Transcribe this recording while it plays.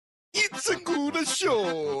Listen to the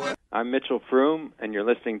show. I'm Mitchell Froome, and you're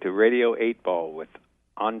listening to Radio 8 Ball with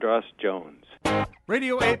Andras Jones.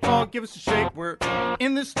 Radio 8 Ball, give us a shake. We're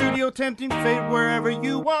in the studio tempting fate wherever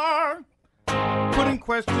you are. Putting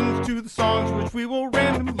questions to the songs which we will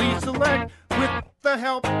randomly select with the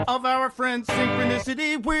help of our friend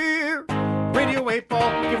Synchronicity. We're Radio 8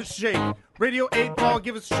 Ball, give us a shake. Radio 8 Ball,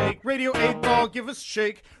 give us a shake. Radio 8 Ball, give us a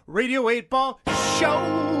shake. Radio 8 Ball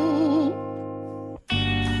Show.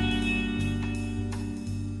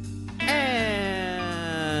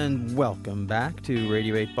 And welcome back to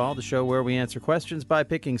Radio 8 Ball, the show where we answer questions by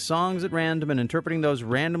picking songs at random and interpreting those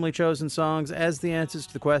randomly chosen songs as the answers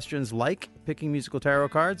to the questions, like picking musical tarot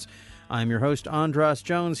cards. I'm your host, Andras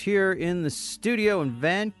Jones, here in the studio in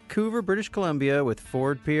Vancouver, British Columbia, with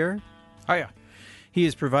Ford Peer. Hiya. He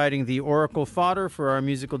is providing the oracle fodder for our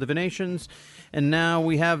musical divinations. And now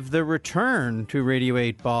we have the return to Radio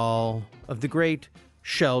 8 Ball of the great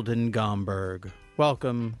Sheldon Gomberg.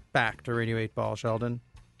 Welcome back to Radio 8 Ball, Sheldon.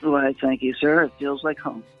 Why, thank you, sir. It feels like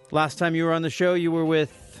home. Last time you were on the show, you were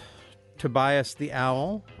with Tobias the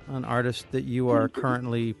Owl, an artist that you are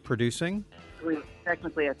currently producing.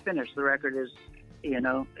 Technically, I finished. The record is,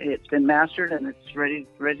 it's been mastered and it's ready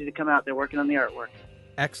to come out. They're working on the artwork.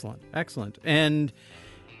 Excellent, excellent. And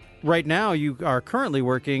right now, you are currently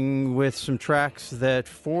working with some tracks that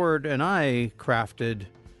Ford and I crafted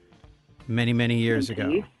many, many years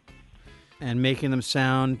ago, and making them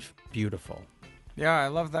sound beautiful. Yeah, I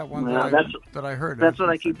love that one that I heard. That's what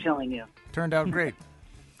I keep telling you. Turned out great.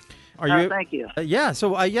 Are you? Thank you.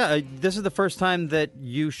 This is the first time that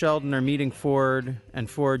you, Sheldon, are meeting Ford, and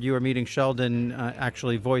Ford, you are meeting Sheldon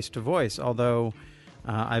actually voice to voice, although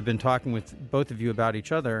I've been talking with both of you about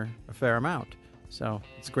each other a fair amount. So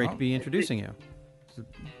it's great to be introducing you.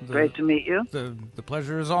 Great to meet you. The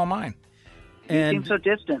pleasure is all mine. You seem so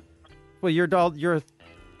distant. Well, you're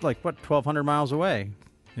like, what, 1,200 miles away?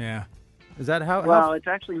 Yeah. Is that how? Well, it's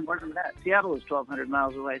actually more than that. Seattle is 1,200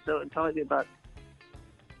 miles away, so it'd probably be about,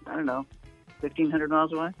 1,500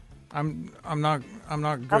 miles away. I'm not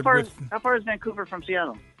good How far is Vancouver from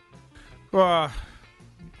Seattle?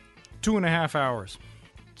 2.5 hours.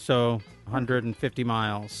 So 150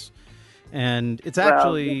 miles. And it's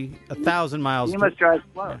actually 1,000 miles. You must drive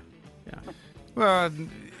slow. Yeah. Well,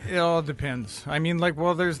 it all depends. I mean,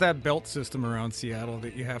 there's that belt system around Seattle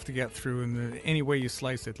that you have to get through, and any way you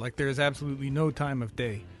slice it. There's absolutely no time of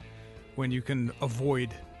day when you can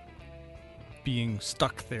avoid being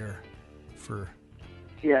stuck there for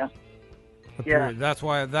a period. That's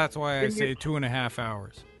why I say 2.5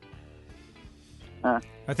 hours. I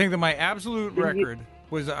think that my absolute record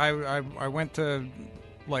was I went to,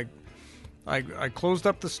 I closed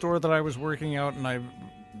up the store that I was working out, and I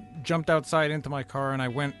jumped outside into my car, and I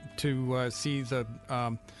went to see the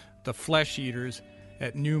Flesh Eaters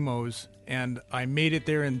at Numos, and I made it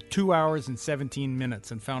there in 2 hours and 17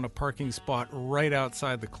 minutes and found a parking spot right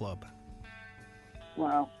outside the club.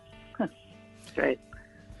 Wow. Great.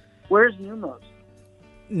 Where's Numos?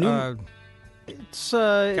 It's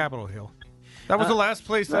Capitol Hill. That was the last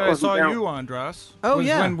place that I saw you, Andras. Oh, was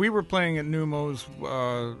yeah. when we were playing at Numos,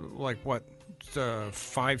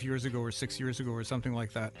 5 years ago or 6 years ago or something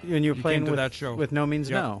like that. And you were playing to that show with No Means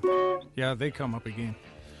No. Yeah, they come up again.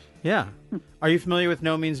 Yeah. Are you familiar with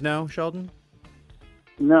No Means No, Sheldon?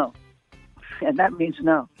 No. And that means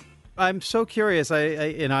no. I'm so curious.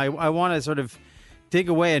 I want to sort of dig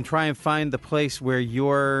away and try and find the place where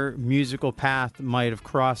your musical path might have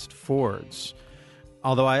crossed Ford's.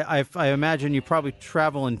 Although I imagine you probably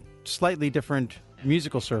travel in slightly different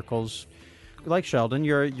musical circles. Like Sheldon,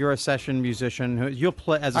 you're a session musician. You'll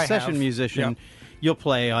play as a session musician. Yep. You'll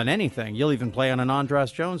play on anything. You'll even play on an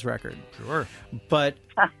Andras Jones record. Sure. But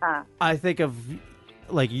I think of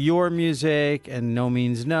your music and No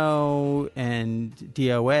Means No and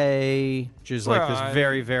DOA, which is this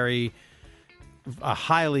very, very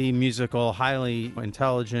highly musical, highly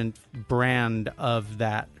intelligent brand of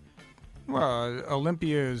that. Well,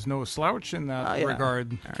 Olympia is no slouch in that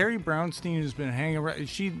regard. Right. Carrie Brownstein has been hanging around.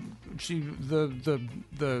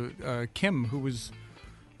 The Kim who was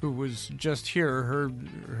just here. Her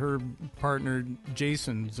partner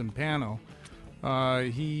Jason Zampano.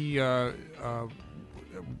 He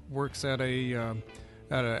works at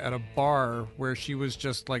a bar where she was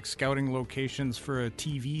just scouting locations for a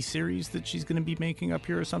TV series that she's going to be making up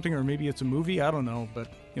here or something, or maybe it's a movie. I don't know,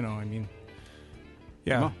 but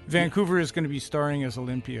yeah, Vancouver is going to be starring as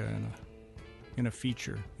Olympia in a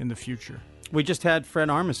feature in the future. We just had Fred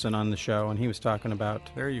Armisen on the show, and he was talking about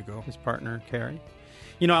his partner Carrie.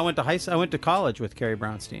 I went to college with Carrie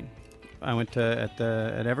Brownstein. I went to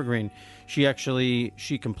at Evergreen.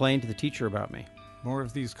 She complained to the teacher about me. More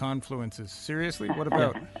of these confluences. Seriously, what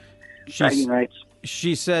about? Bragging rights.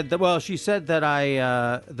 She said that. Well, she said that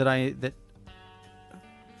I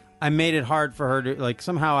made it hard for her to, like,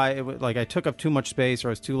 somehow I took up too much space, or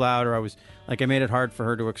I was too loud, or I made it hard for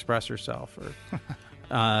her to express herself,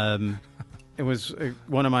 or it was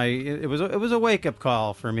one of my it was a wake up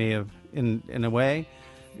call for me in a way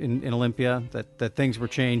in Olympia that things were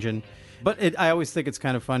changing. But I always think it's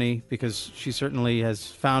kind of funny because she certainly has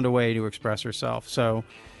found a way to express herself. So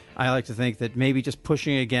I like to think that maybe just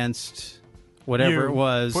pushing against whatever it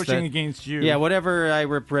was. Pushing against you. Yeah, whatever I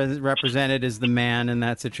represented as the man in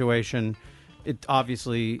that situation, it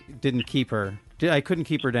obviously didn't keep her. I couldn't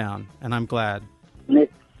keep her down, and I'm glad.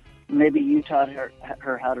 Maybe you taught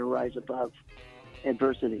her how to rise above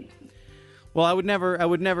adversity. Well, I would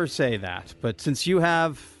never say that, but since you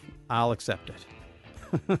have, I'll accept it.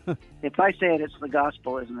 If I say it, it's the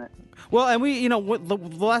gospel, isn't it? Well, and the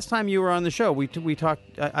last time you were on the show, we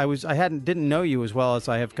talked. Didn't know you as well as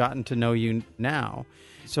I have gotten to know you now.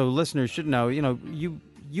 So listeners should know.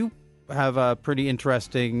 You have a pretty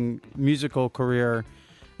interesting musical career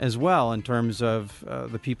as well in terms of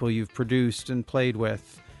the people you've produced and played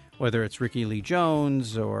with, whether it's Ricky Lee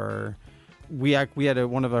Jones or we had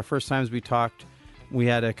one of our first times we talked. We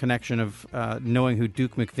had a connection of knowing who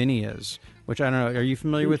Duke McVinney is. Which I don't know. Are you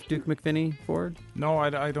familiar with Duke McVinney, Ford? No, I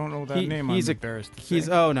don't know that name. I'm embarrassed to say.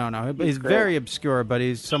 He's very obscure, but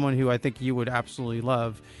he's someone who I think you would absolutely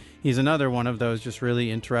love. He's another one of those just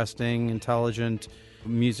really interesting, intelligent,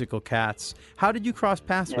 musical cats. How did you cross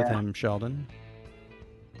paths with him, Sheldon?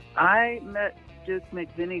 I met Duke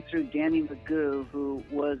McVinney through Danny Magoo, who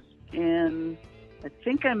was I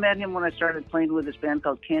think I met him when I started playing with this band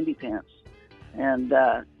called Candy Pants. And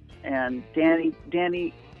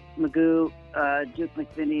Danny Magoo, Duke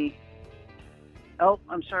McVinney. Oh,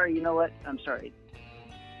 I'm sorry. You know what? I'm sorry.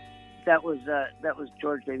 That was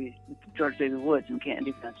George Baby Woods in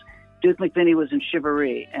Candy Pants. Duke McVinney was in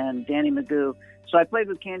Shivaree, and Danny Magoo. So I played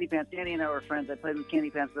with Candy Pants. Danny and I were friends. I played with Candy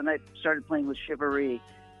Pants. Then I started playing with Shivaree,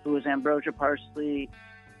 who was Ambrosia Parsley,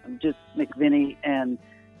 Duke McVinney, and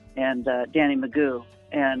Danny Magoo.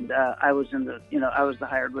 And I was I was the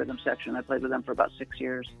hired rhythm section. I played with them for about 6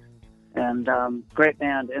 years. And great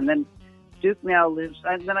band. And then Duke now lives.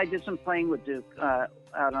 Then I did some playing with Duke out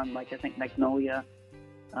on I think Magnolia.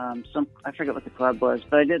 I forget what the club was,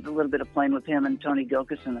 but I did a little bit of playing with him and Tony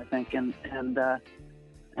Gilkison, I think. And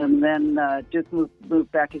then Duke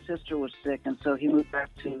moved back. His sister was sick, and so he moved back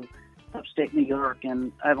to upstate New York.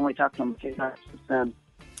 And I've only talked to him a few times since then.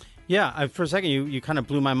 Yeah, for a second you kind of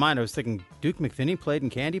blew my mind. I was thinking Duke McVinney played in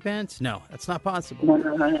Candy Pants. No, that's not possible.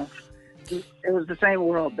 No. It was the same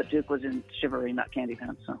world, but Duke was in Shivaree, not Candy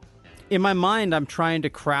Pants. So, in my mind, I'm trying to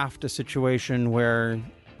craft a situation where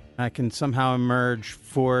I can somehow merge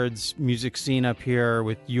Ford's music scene up here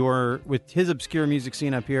with his obscure music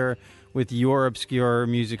scene up here with your obscure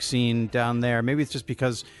music scene down there. Maybe it's just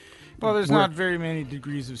because. Well, there's not very many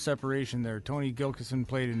degrees of separation there. Tony Gilkison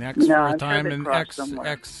played in X for a time, and X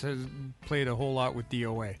has played a whole lot with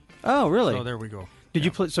DOA. Oh, really? So there we go. Did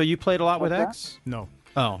you play? So you played a lot with X? No.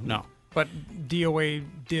 Oh, no. But DOA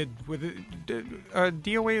did with it.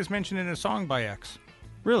 DOA is mentioned in a song by X.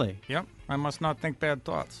 Really? Yep. I must not think bad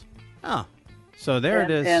thoughts. Oh, so there it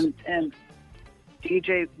is. And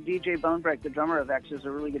DJ Bonebreak, the drummer of X, is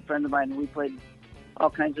a really good friend of mine. We played all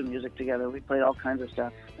kinds of music together. We played all kinds of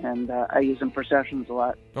stuff, and I use him for sessions a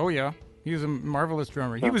lot. Oh yeah, he was a marvelous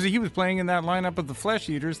drummer. He was playing in that lineup of the Flesh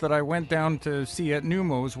Eaters that I went down to see at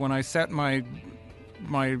Numos when I set my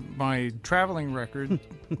traveling record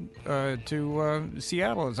to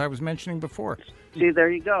Seattle, as I was mentioning before. See, there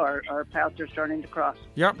you go. Our paths are starting to cross.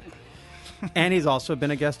 Yep. And he's also been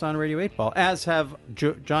a guest on Radio 8 Ball, as have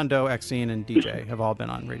John Doe, Exene, and DJ have all been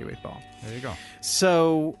on Radio 8 Ball. There you go.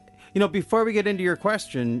 So, before we get into your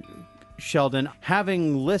question, Sheldon,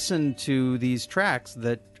 having listened to these tracks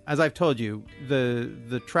that, as I've told you,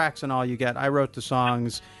 the tracks and all you get, I wrote the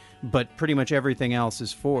songs, but pretty much everything else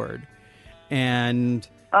is Ford. And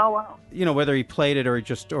oh wow, whether he played it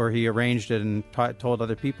or he arranged it and told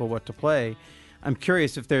other people what to play. I'm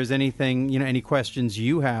curious if there's anything, any questions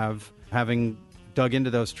you have, having dug into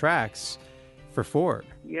those tracks for Ford.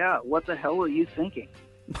 Yeah, what the hell were you thinking?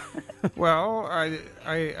 Well, I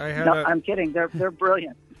had. No, I'm kidding. They're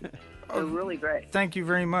brilliant. They're really great. Thank you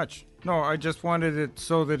very much. No, I just wanted it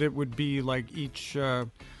so that it would be like each. It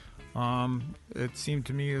seemed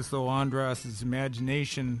to me as though Andras'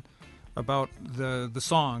 imagination about the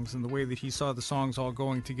songs and the way that he saw the songs all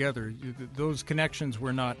going together, those connections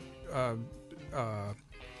were not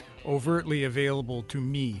overtly available to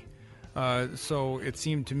me. So it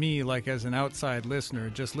seemed to me like, as an outside listener,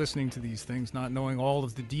 just listening to these things, not knowing all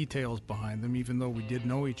of the details behind them, even though we did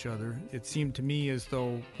know each other, it seemed to me as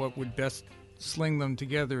though what would best sling them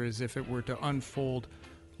together is if it were to unfold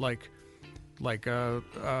like a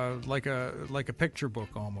picture book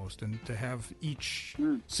almost, and to have each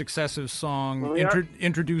successive song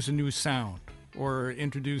introduce a new sound or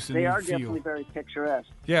introduce a new feel. They are definitely very picturesque.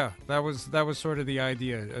 Yeah, that was sort of the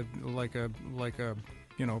idea, like a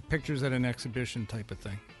pictures at an exhibition type of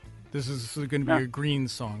thing. This is going to be a green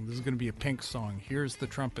song. This is going to be a pink song. Here's the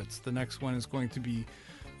trumpets. The next one is going to be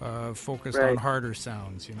focused on harder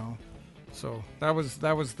sounds. So that was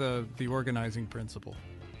the organizing principle.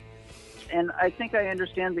 And I think I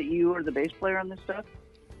understand that you are the bass player on this stuff?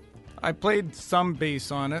 I played some bass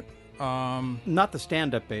on it. Not the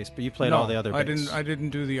stand-up bass, but you played all the other bass. I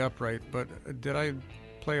didn't do the upright, but did I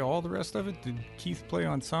play all the rest of it? Did Keith play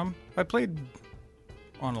on some? I played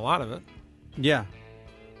on a lot of it. Yeah.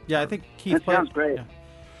 I think Keith played. That sounds great. Yeah.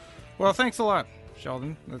 Well, thanks a lot,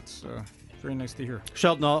 Sheldon. That's very nice to hear.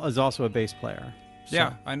 Sheldon is also a bass player. So.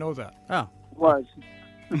 Yeah, I know that. Oh. Was.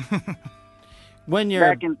 When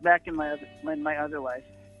you're back in my other life.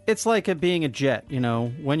 It's like being a Jet,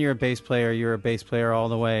 When you're a bass player all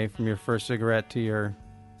the way from your first cigarette to your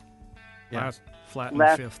last flat and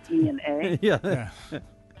last fifth. E and A. Yeah.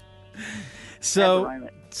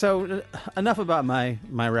 So enough about my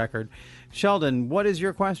record. Sheldon, what is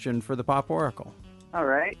your question for the Pop Oracle? All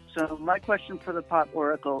right. So my question for the Pop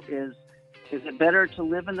Oracle is it better to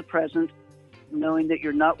live in the present knowing that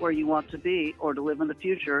you're not where you want to be, or to live in the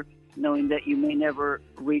future knowing that you may never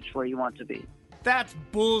reach where you want to be? That's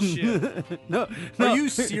bullshit. No. Are you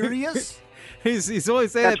serious? He's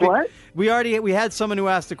always saying That's that. what? We had someone who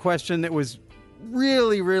asked a question that was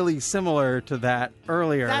really, really similar to that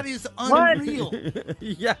earlier. That is unreal.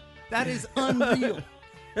 Yeah. That is unreal.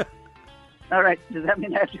 All right. Does that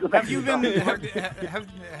mean I have to go back? Have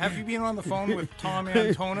you been on the phone with Tom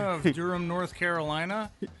Antona of Durham, North Carolina,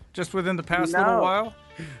 just within the past little while?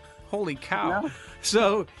 Holy cow! No.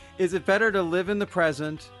 So, is it better to live in the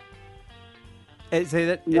present? Say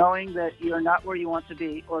that knowing that you're not where you want to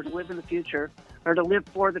be, or to live in the future, or to live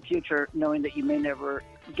for the future, knowing that you may never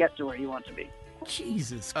get to where you want to be.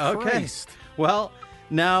 Jesus Okay. Christ. Well,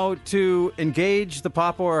 now to engage the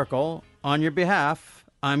Pop Oracle on your behalf,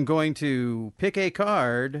 I'm going to pick a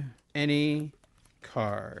card, any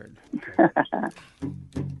card.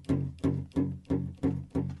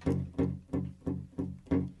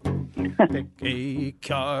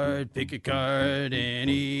 Pick a card,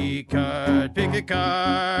 any card, pick a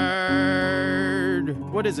card.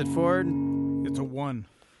 What is it, Ford? It's a 1.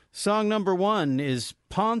 Song number 1 is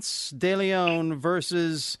Ponce de Leon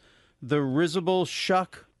versus the Risible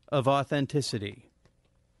Shuck of Authenticity.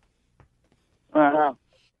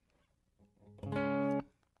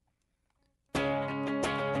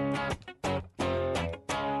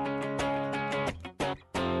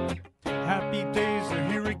 Happy days are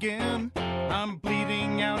here again. I'm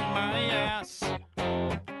bleeding out my ass.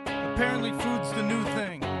 Apparently food's the new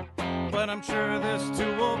thing, but I'm sure this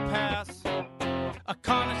too will pass. A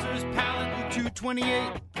connoisseur's palate in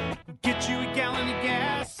 228 will get you a gallon of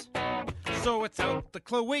gas. So it's out the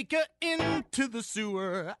cloaca, into the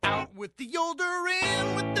sewer, out with the older,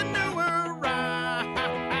 in with the newer.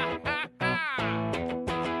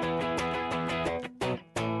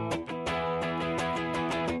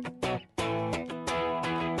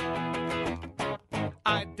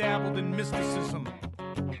 I dabbled in mysticism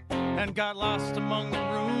and got lost among the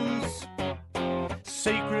runes.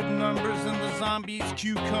 Sacred numbers and the zombies'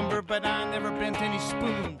 cucumber, but I never bent any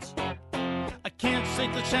spoons. I can't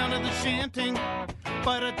shake the sound of the chanting,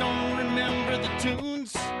 but I don't remember the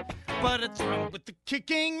tunes. But it's right with the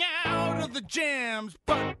kicking out of the jams,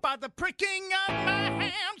 but by the pricking of my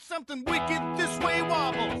ham, something wicked this way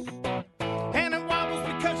wobbles. And it wobbles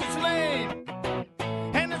because it's lame.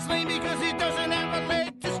 And it's lame because it doesn't have a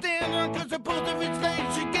leg to stand on, because both of its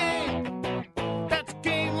legs are game. That's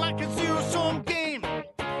game like a zero-sum game.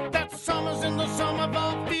 That's summer's in the sum of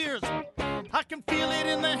all fears. I can feel it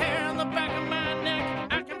in the hair on the back of my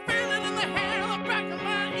neck. I can feel it in the hair on the back of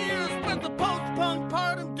my ears. But the post-punk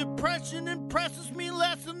part of depression impresses me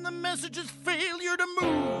less than the message's failure to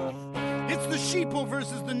move. It's the sheeple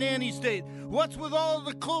versus the nanny state. What's with all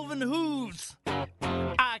the cloven hooves?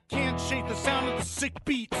 I can't shake the sound of the sick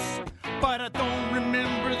beats, but I don't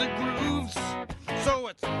remember the grooves. So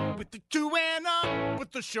it's with the doing up,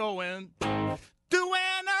 with the showing,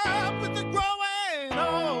 doing up with the growing.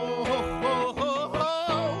 Oh, oh, oh,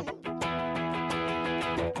 oh,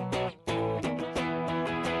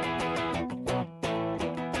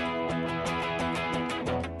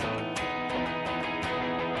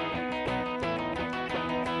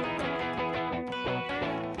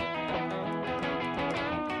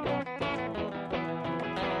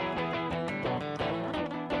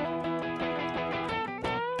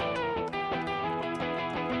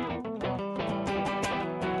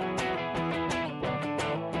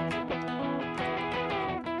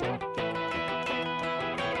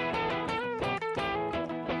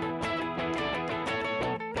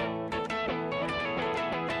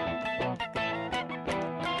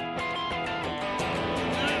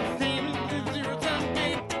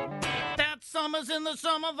 traumas in the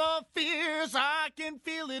sum of all fears. I can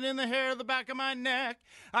feel it in the hair of the back of my neck.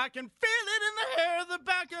 I can feel it in the hair of the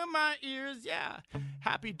back of my ears. Yeah,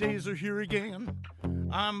 happy days are here again.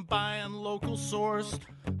 I'm buying local sourced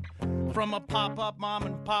from a pop-up mom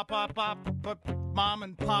and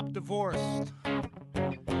pop divorced.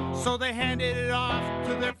 So they handed it off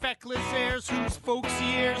to their feckless heirs whose folksy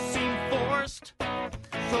ears seem forced.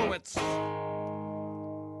 So it's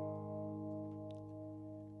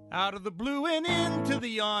out of the blue and into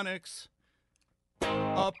the onyx.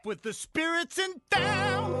 Up with the spirits and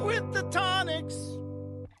down with the tonics.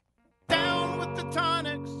 Down with the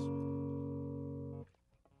tonics.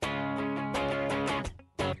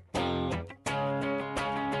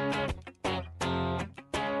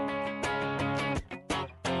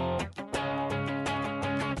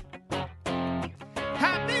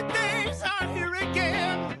 Happy days are here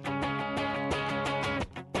again.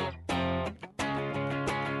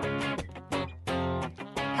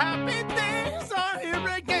 Happy days are here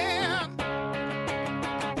again.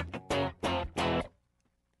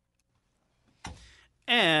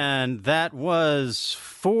 And that was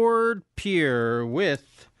Ford Pier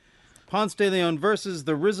with Ponce de Leon versus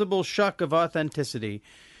the Risible Shuck of Authenticity.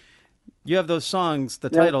 You have those songs, the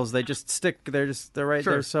titles, they just stick. They're right.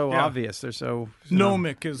 Sure, They're so yeah. obvious. They're so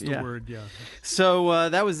Gnomic is the yeah. word, yeah. So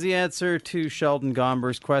that was the answer to Sheldon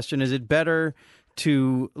Gomber's question. Is it better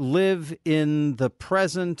to live in the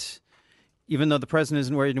present, even though the present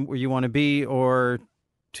isn't where you want to be, or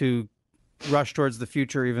to rush towards the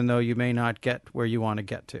future, even though you may not get where you want to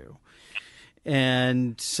get to?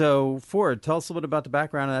 And so, Ford, tell us a little bit about the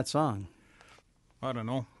background of that song. I don't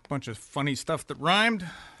know. A bunch of funny stuff that rhymed.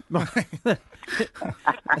 There's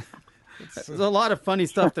a lot of funny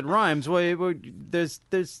stuff that rhymes. Well, there's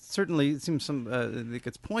certainly, it seems it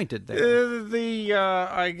gets pointed there.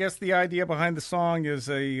 I guess the idea behind the song is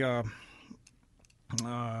what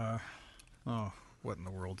in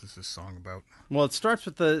the world is this song about? Well, it starts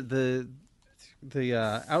with the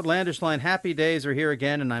outlandish line, "Happy days are here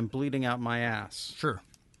again, and I'm bleeding out my ass." Sure.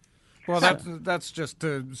 Well, that's just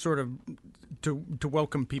to sort of to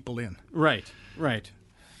welcome people in. Right.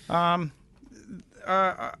 Ponce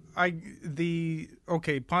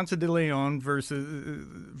de Leon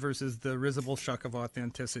versus the Risible Shuck of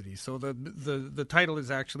Authenticity. So the title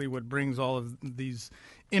is actually what brings all of these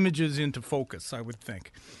images into focus, I would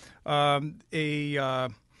think. A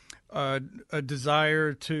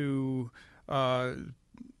desire to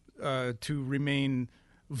remain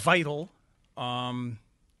vital,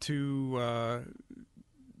 to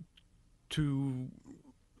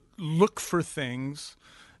look for things,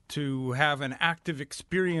 to have an active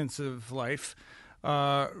experience of life,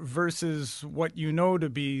 versus what you know to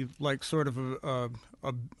be like sort of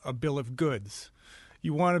a bill of goods.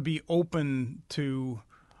 You want to be open to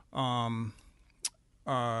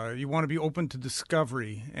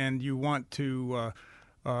discovery, and you want to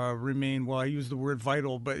remain. Well, I use the word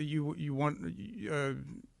vital, but you want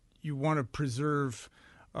to preserve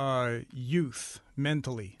youth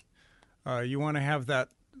mentally. You want to have that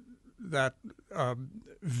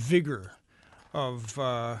vigor of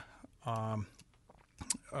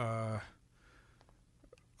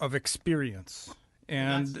experience,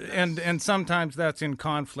 and sometimes that's in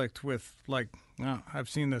conflict with, like, I've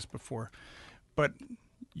seen this before, but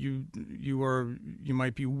you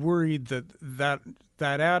might be worried that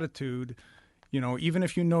attitude, even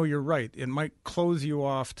if you know you're right, it might close you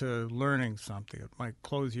off to learning something. It might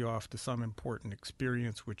close you off to some important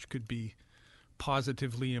experience which could be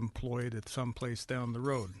positively employed at some place down the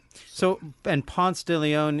road. So, and Ponce de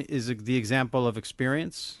Leon is the example of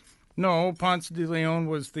experience? No, Ponce de Leon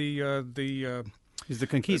was He's the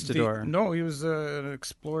conquistador. No, he was an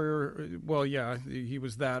explorer. Well, yeah, he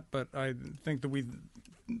was that, but I think that we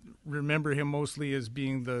remember him mostly as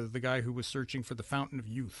being the guy who was searching for the Fountain of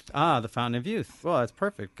Youth. Ah, the Fountain of Youth. Well, that's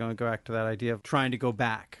perfect. Going to go back to that idea of trying to go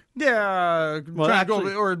back. Yeah, Well,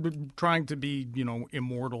 trying to be,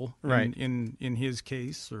 immortal, right? In his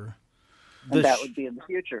case, or And that would be in the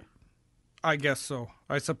future. I guess so.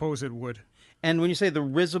 I suppose it would. And when you say the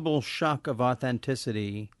risible shuck of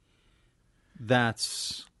authenticity,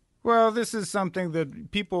 that's... Well, this is something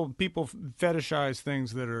that people fetishize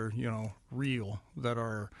things that are, real, that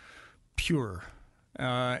are pure,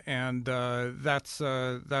 and that's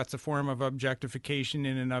a form of objectification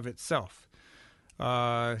in and of itself.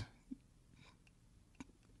 I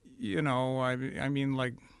mean,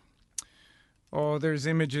 like, there's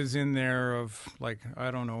images in there of, like,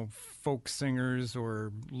 I don't know, folk singers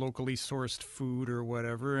or locally sourced food or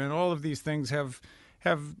whatever, and all of these things have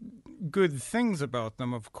good things about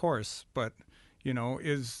them, of course, but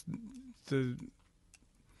is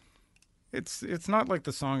it's not like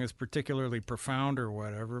the song is particularly profound or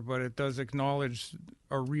whatever, but it does acknowledge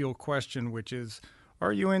a real question, which is,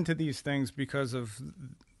 are you into these things because of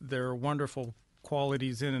their wonderful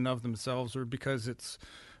qualities in and of themselves, or because it's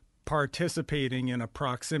participating in a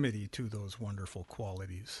proximity to those wonderful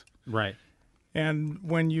qualities? Right. And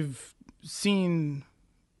when you've seen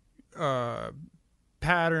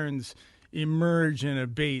patterns emerge and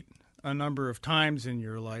abate a number of times in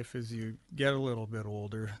your life as you get a little bit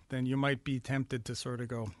older, then you might be tempted to sort of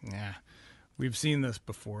go, nah, we've seen this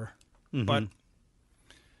before. Mm-hmm. But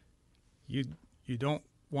you don't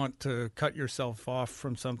want to cut yourself off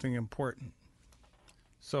from something important.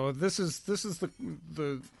 So this is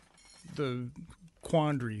the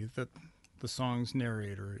quandary that the song's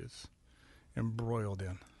narrator is embroiled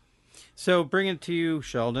in. So bring it to you,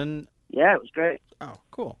 Sheldon. Yeah, it was great. Oh,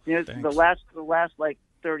 cool. You know, Thanks. the last like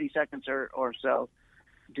 30 seconds or so,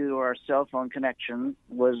 due to our cell phone connection,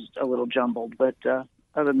 was a little jumbled. But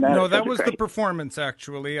other than that, No, it that was the great. performance,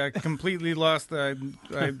 actually. I completely lost I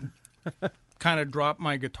kind of dropped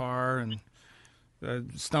my guitar and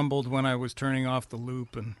stumbled when I was turning off the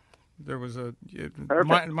loop, and there was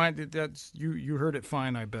that's you heard it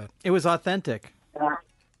fine, I bet. It was authentic.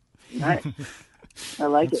 Nice. I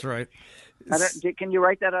like That's it. right. Can you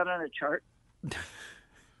write that out on a chart?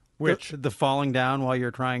 Which? The falling down while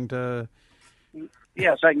you're trying to...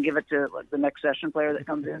 Yeah, so I can give it to like, the next session player that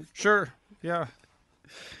comes in. Sure, yeah.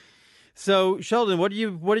 So, Sheldon, what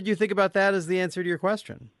did you think about that as the answer to your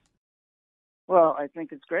question? Well, I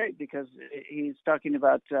think it's great because he's talking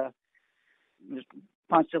about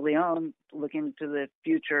Ponce de Leon looking to the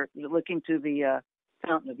future, looking to the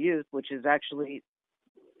fountain of youth, which is actually,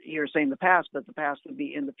 you're saying the past, but the past would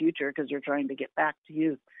be in the future because you're trying to get back to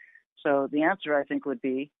youth. So the answer, I think, would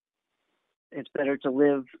be it's better to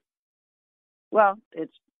live. Well,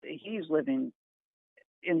 he's living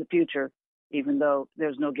in the future, even though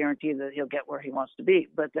there's no guarantee that he'll get where he wants to be.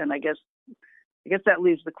 But then I guess that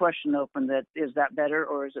leaves the question open: that is that better,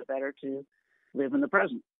 or is it better to live in the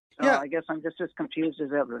present? So Yeah. I guess I'm just as confused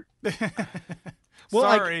as ever. Well,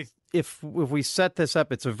 sorry. If we set this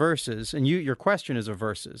up, it's a versus, and your question is a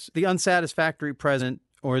versus: the unsatisfactory present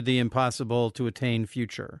or the impossible to attain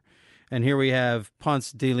future. And here we have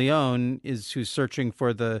Ponce de Leon who's searching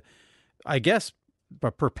for the, I guess,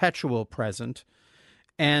 a perpetual present,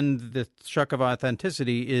 and the shock of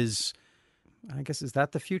authenticity is, I guess, is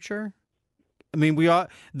that the future? I mean,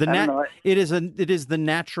 it is the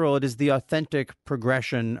natural, it is the authentic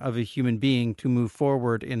progression of a human being to move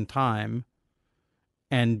forward in time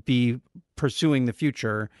and be pursuing the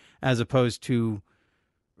future, as opposed to,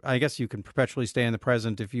 I guess you can perpetually stay in the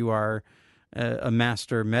present if you are a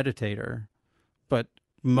master meditator, but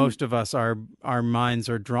most of us, our minds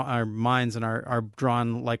are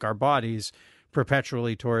drawn like our bodies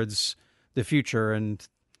perpetually towards the future and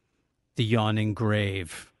the yawning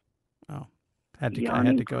grave. Oh, I had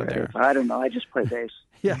to go there. I don't know. I just play bass.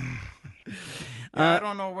 Yeah. I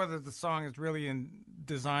don't know whether the song is really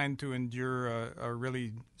designed to endure a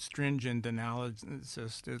really stringent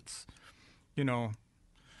analysis. It's, you know.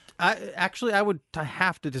 I would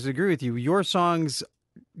have to disagree with you. Your songs,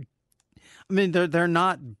 I mean, they're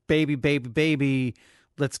not baby, baby, baby,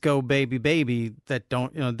 let's go, baby, baby. That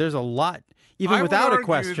don't, there's a lot, even without a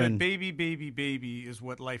question. That baby, baby, baby is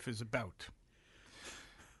what life is about,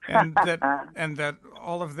 and that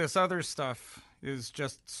all of this other stuff is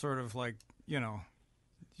just sort of like,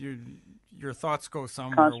 your thoughts go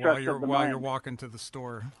somewhere while you're walking to the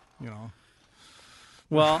store,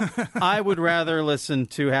 Well, I would rather listen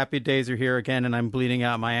to Happy Days Are Here Again and I'm Bleeding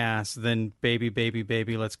Out My Ass than Baby, Baby,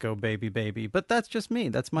 Baby, Let's Go, Baby, Baby. But that's just me.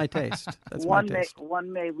 That's my taste. That's my taste.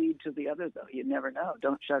 One may lead to the other, though. You never know.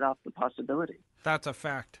 Don't shut off the possibility. That's a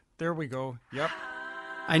fact. There we go. Yep.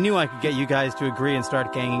 I knew I could get you guys to agree and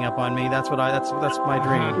start ganging up on me. That's my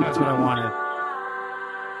dream. That's what I wanted.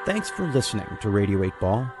 Thanks for listening to Radio 8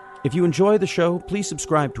 Ball. If you enjoy the show, please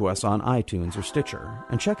subscribe to us on iTunes or Stitcher,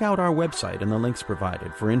 and check out our website and the links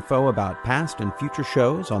provided for info about past and future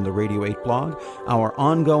shows on the Radio 8 blog, our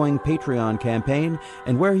ongoing Patreon campaign,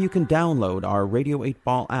 and where you can download our Radio 8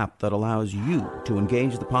 Ball app that allows you to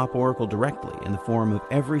engage the Pop Oracle directly in the form of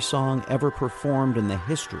every song ever performed in the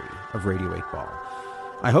history of Radio 8 Ball.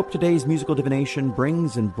 I hope today's musical divination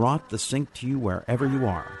brings and brought the sync to you wherever you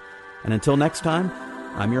are. And until next time,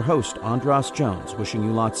 I'm your host, Andras Jones, wishing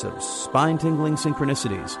you lots of spine-tingling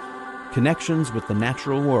synchronicities, connections with the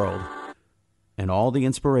natural world, and all the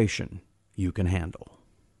inspiration you can handle.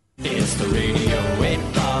 It's the Radio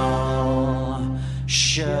 8 Ball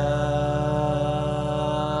Show.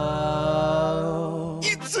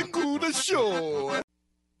 It's a good show.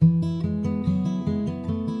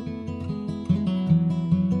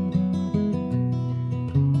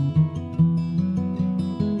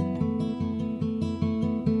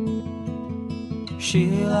 She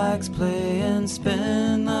likes play and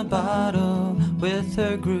spin the bottle with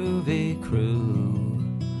her groovy crew.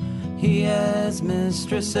 He has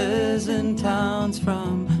mistresses in towns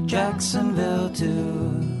from Jacksonville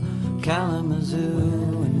to Kalamazoo,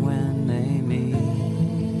 and when they meet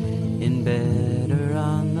in bed or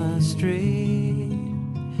on the street,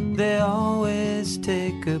 they always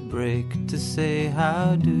take a break to say,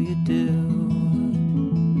 how do you do?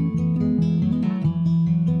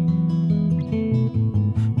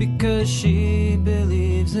 Because she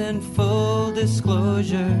believes in full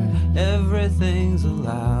disclosure, everything's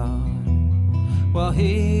allowed, while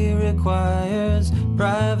he requires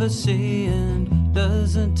privacy and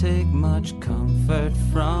doesn't take much comfort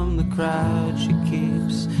from the crowd she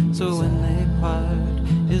keeps. So when they part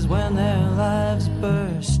is when their lives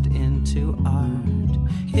burst into art.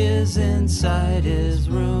 His inside his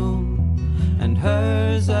room and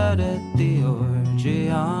hers out at the orgy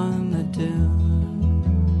on the dune.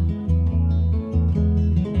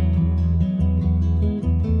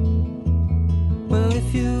 Well,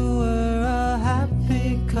 if you were a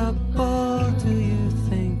happy couple, do you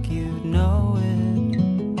think you'd know it?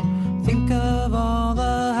 Think of all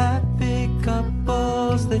the happy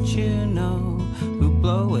couples that you know who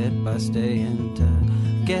blow it by staying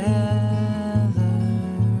together.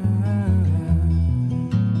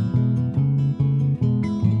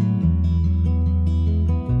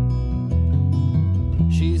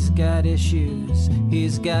 She's got issues,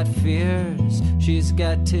 he's got fears, she's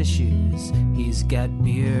got tissues, he's got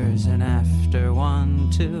beers, and after one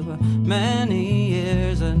too many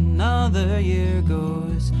years, another year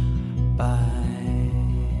goes by.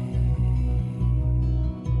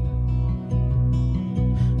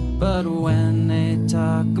 But when they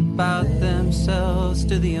talk about themselves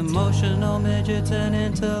to the emotional midgets and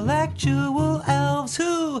intellectual elves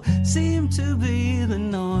who seem to be the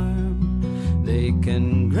norm, they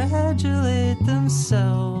congratulate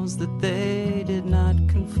themselves that they did not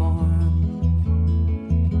conform.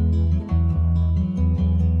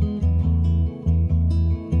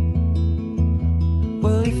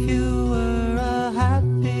 Well, if you were a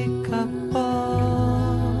happy couple,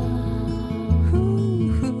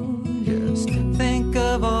 just think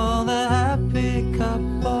of all the happy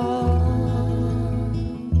couples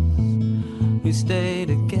who stay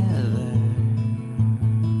together.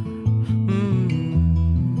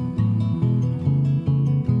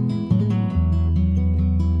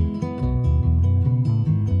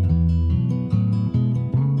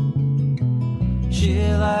 She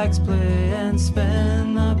likes play and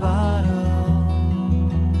spin the bottle